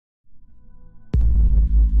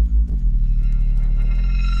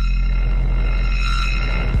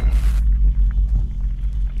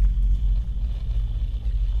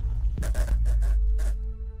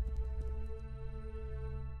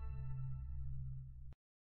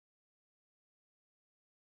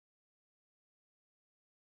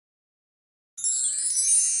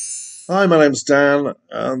Hi, my name's Dan,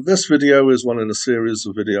 and this video is one in a series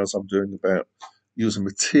of videos I'm doing about using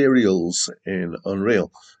materials in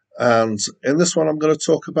Unreal. And in this one, I'm going to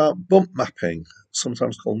talk about bump mapping,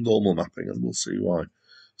 sometimes called normal mapping, and we'll see why.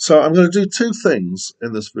 So I'm going to do two things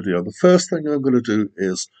in this video. The first thing I'm going to do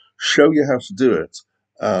is show you how to do it,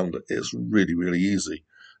 and it's really, really easy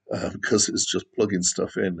because it's just plugging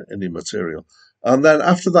stuff in any material. And then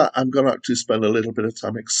after that, I'm going to actually spend a little bit of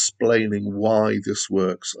time explaining why this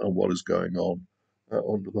works and what is going on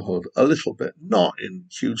under the hood. A little bit, not in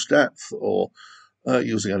huge depth or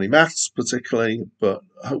using any maths particularly, but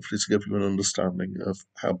hopefully to give you an understanding of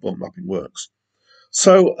how bump mapping works.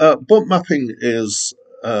 So bump mapping is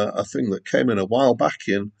a thing that came in a while back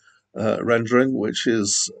in rendering, which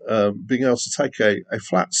is being able to take a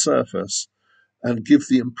flat surface and give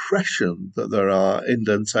the impression that there are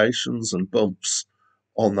indentations and bumps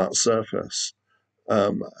on that surface.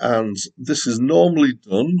 And this is normally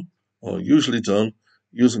done, or usually done,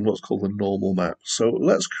 using what's called a normal map. So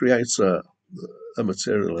let's create a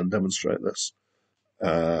material and demonstrate this.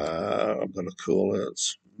 I'm going to call it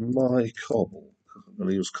my cobble. I'm going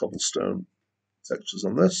to use cobblestone textures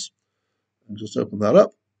on this. And just open that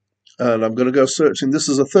up. And I'm going to go searching. This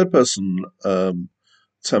is a third-person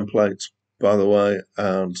template, by the way,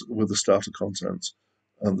 and with the starter content.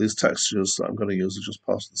 And these textures that I'm going to use are just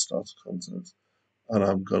part of the starter content. And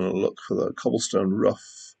I'm going to look for the cobblestone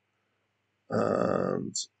rough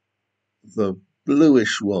and the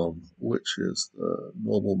bluish one, which is the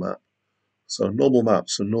normal map. So normal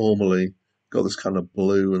maps are normally got this kind of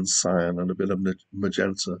blue and cyan and a bit of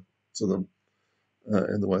magenta to them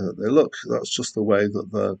in the way that they look. That's just the way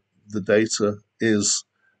that the data is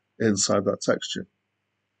inside that texture.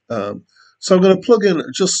 So I'm going to plug in,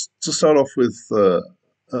 just to start off with the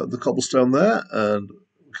cobblestone there, and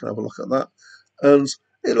we can have a look at that. And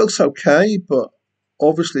it looks okay, but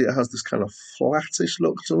obviously it has this kind of flattish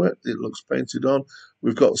look to it. It looks painted on.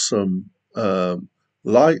 We've got some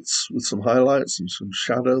lights with some highlights and some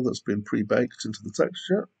shadow that's been pre-baked into the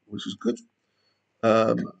texture, which is good.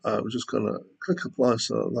 I'm just going to click apply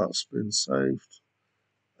so that that's been saved.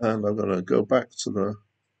 And I'm going to go back to the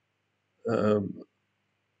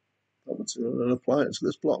material and apply it to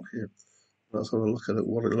this block here. Let's have a look at it,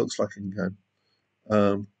 what it looks like in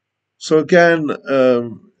game. So again,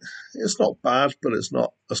 it's not bad, but it's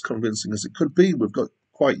not as convincing as it could be. We've got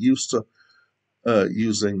quite used to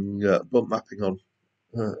using bump mapping on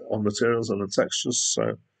materials and on textures,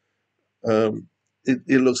 so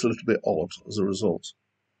it looks a little bit odd as a result.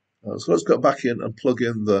 So let's go back in and plug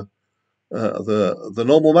in the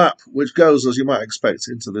normal map, which goes, as you might expect,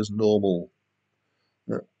 into this normal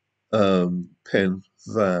pin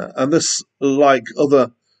there. And this, like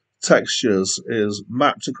other textures, is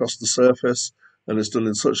mapped across the surface and is done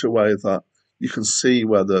in such a way that you can see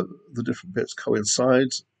where the different bits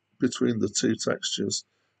coincide between the two textures.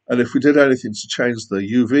 And if we did anything to change the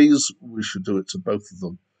UVs, we should do it to both of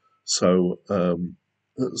them, so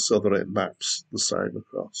that it maps the same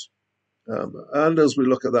across. And as we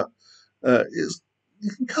look at that,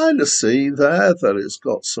 you can kind of see there that it's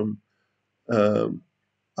got some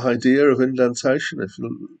idea of indentation,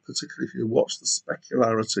 particularly if you watch the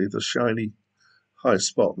specularity, the shiny high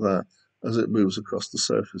spot there, as it moves across the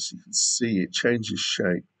surface, you can see it changes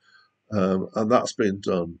shape, and that's been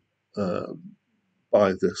done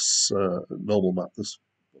by this normal map, this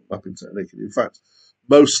mapping technique. And in fact,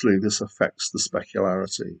 mostly this affects the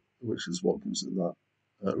specularity, which is what gives it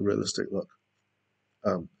that realistic look.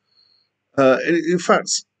 In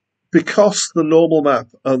fact, because the normal map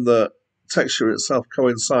and the texture itself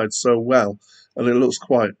coincides so well, and it looks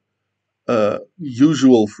quite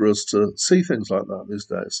usual for us to see things like that these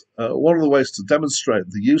days. One of the ways to demonstrate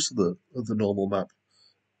the use of the normal map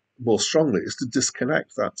more strongly is to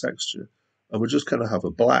disconnect that texture, and we're just going to have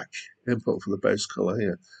a black input for the base color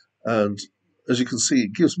here. And as you can see,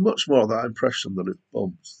 it gives much more of that impression that it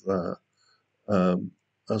bumps there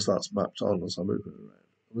as that's mapped on as I move it around.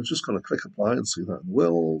 We're just going to click apply and see that in the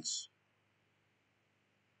worlds.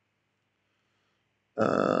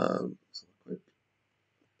 Quick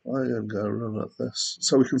apply and go run at this.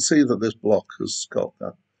 So we can see that this block has got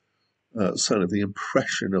that, certainly the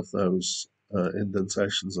impression of those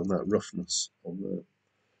indentations and that roughness on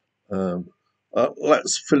there.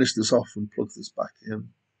 Let's finish this off and plug this back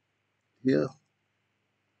in here.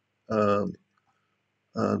 And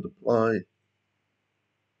apply.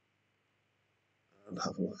 And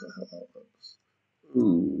have a look at how that looks.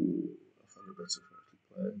 Ooh, I found a better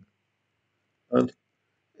playing. And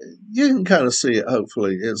you can kind of see it,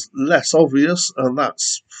 hopefully. It's less obvious, and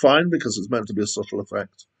that's fine because it's meant to be a subtle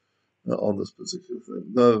effect on this particular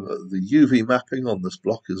thing. The UV mapping on this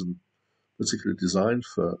block isn't particularly designed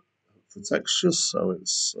for textures, so it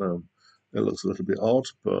looks a little bit odd,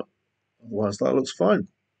 but otherwise that looks fine.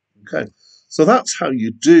 Okay, so that's how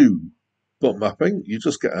you do bump mapping. You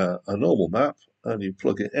just get a normal map and you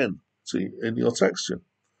plug it in your texture.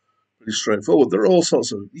 Pretty straightforward. There are all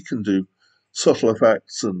sorts of, you can do subtle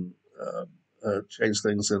effects and change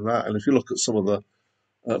things in that. And if you look at some of the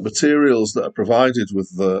materials that are provided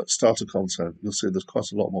with the starter content, you'll see there's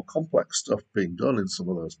quite a lot more complex stuff being done in some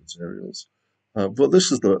of those materials. But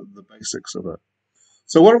this is the basics of it.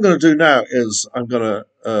 So what I'm going to do now is I'm going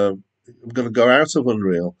to go out of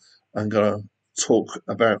Unreal. I'm going to talk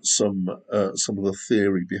about some of the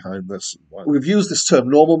theory behind this. We've used this term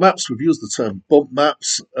normal maps, we've used the term bump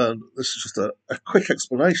maps, and this is just a quick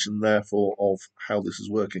explanation, therefore, of how this is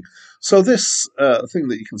working. So this thing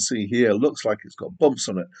that you can see here looks like it's got bumps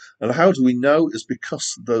on it. And how do we know? It's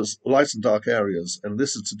because there's light and dark areas, and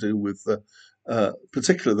this is to do with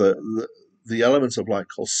particularly the element of light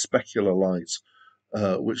called specular light,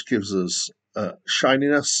 which gives us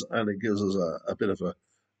shininess, and it gives us a bit of a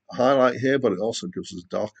highlight here, but it also gives us a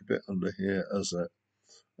darker bit under here as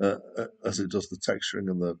it does the texturing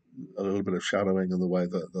and a little bit of shadowing and the way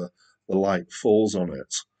that the light falls on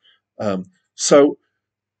it. So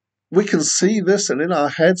we can see this, and in our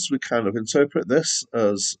heads we kind of interpret this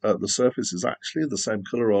as the surface is actually the same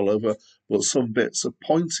colour all over, but some bits are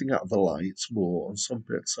pointing at the light more and some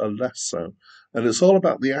bits are less so. And it's all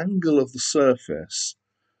about the angle of the surface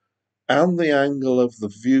and the angle of the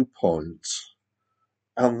viewpoint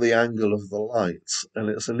and the angle of the light, and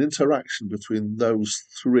it's an interaction between those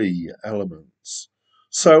three elements.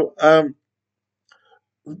 So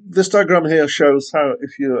this diagram here shows how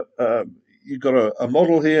if you've got a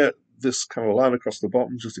model here, this kind of line across the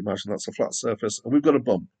bottom, just imagine that's a flat surface, and we've got a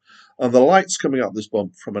bump, and the light's coming out this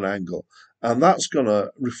bump from an angle, and that's going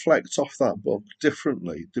to reflect off that bump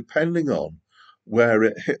differently depending on where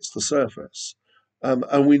it hits the surface.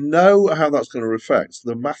 And we know how that's going to affect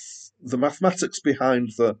the mathematics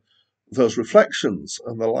behind those reflections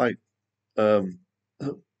and the light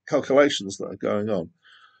calculations that are going on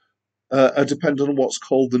are dependent on what's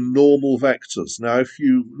called the normal vectors. Now, if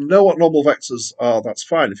you know what normal vectors are, that's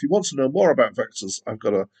fine. If you want to know more about vectors, I've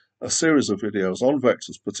got a series of videos on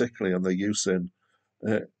vectors particularly and their use in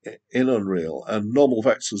Unreal, and normal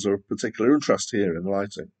vectors are of particular interest here in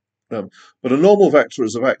lighting. But a normal vector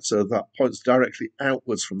is a vector that points directly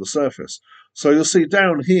outwards from the surface. So you'll see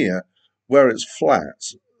down here where it's flat,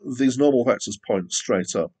 these normal vectors point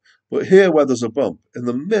straight up. But here where there's a bump, in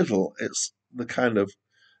the middle, it's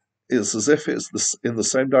as if it's in the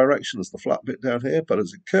same direction as the flat bit down here, but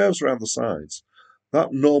as it curves around the sides,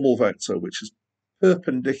 that normal vector, which is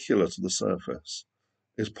perpendicular to the surface,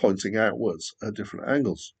 is pointing outwards at different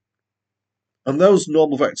angles. And those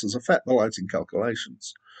normal vectors affect the lighting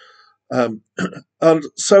calculations. And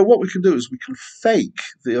so what we can do is we can fake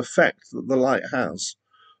the effect that the light has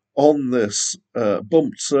on this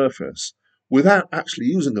bumped surface without actually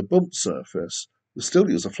using a bumped surface. We still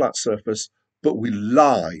use a flat surface, but we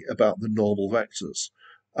lie about the normal vectors.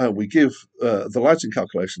 We give the lighting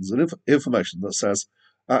calculations and information that says,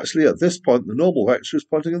 actually at this point the normal vector is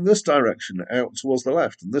pointing in this direction out towards the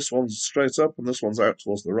left, and this one's straight up and this one's out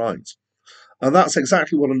towards the right. And that's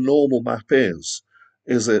exactly what a normal map is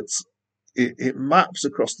it maps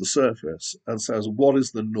across the surface and says what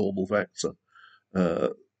is the normal vector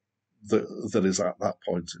that is at that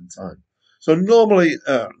point in time. So normally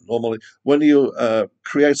when you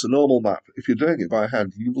create a normal map, if you're doing it by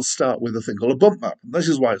hand, you will start with a thing called a bump map. And this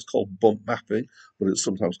is why it's called bump mapping, but it's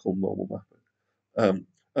sometimes called normal mapping.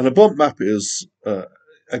 And a bump map is,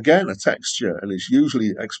 again, a texture, and it's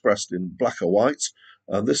usually expressed in black or white.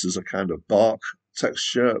 And this is a kind of bark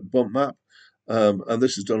texture bump map. And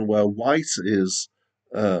this is done where white is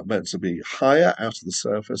meant to be higher out of the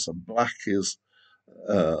surface and black is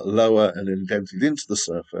lower and indented into the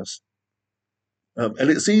surface. And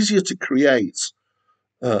it's easier to create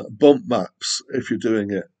bump maps if you're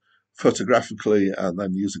doing it photographically and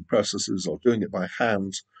then using processes or doing it by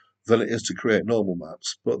hand than it is to create normal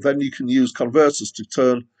maps. But then you can use converters to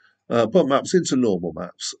turn bump maps into normal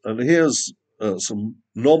maps. And here's some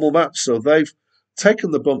normal maps. So they've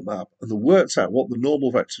taken the bump map and worked out what the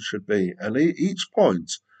normal vector should be. And each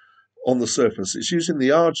point on the surface, it's using the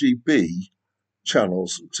RGB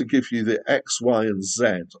channels to give you the X, Y, and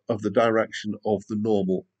Z of the direction of the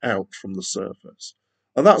normal out from the surface.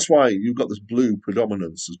 And that's why you've got this blue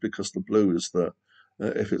predominance, is because the blue is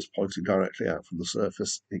if it's pointing directly out from the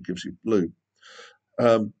surface, it gives you blue.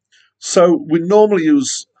 So we normally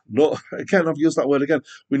use, again, I've used that word again,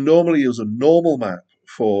 we normally use a normal map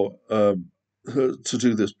for to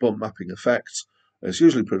do this bump mapping effect. It's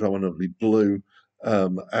usually predominantly blue.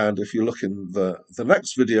 And if you look in the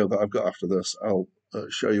next video that I've got after this, I'll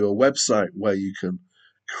show you a website where you can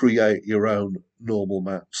create your own normal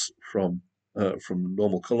maps from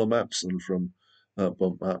normal color maps and from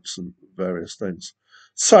bump maps and various things.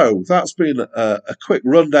 So that's been a quick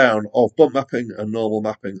rundown of bump mapping and normal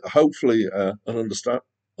mapping. Hopefully, an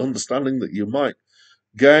understanding that you might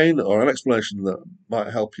gain or an explanation that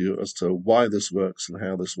might help you as to why this works and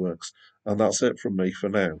how this works. And that's it from me for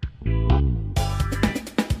now.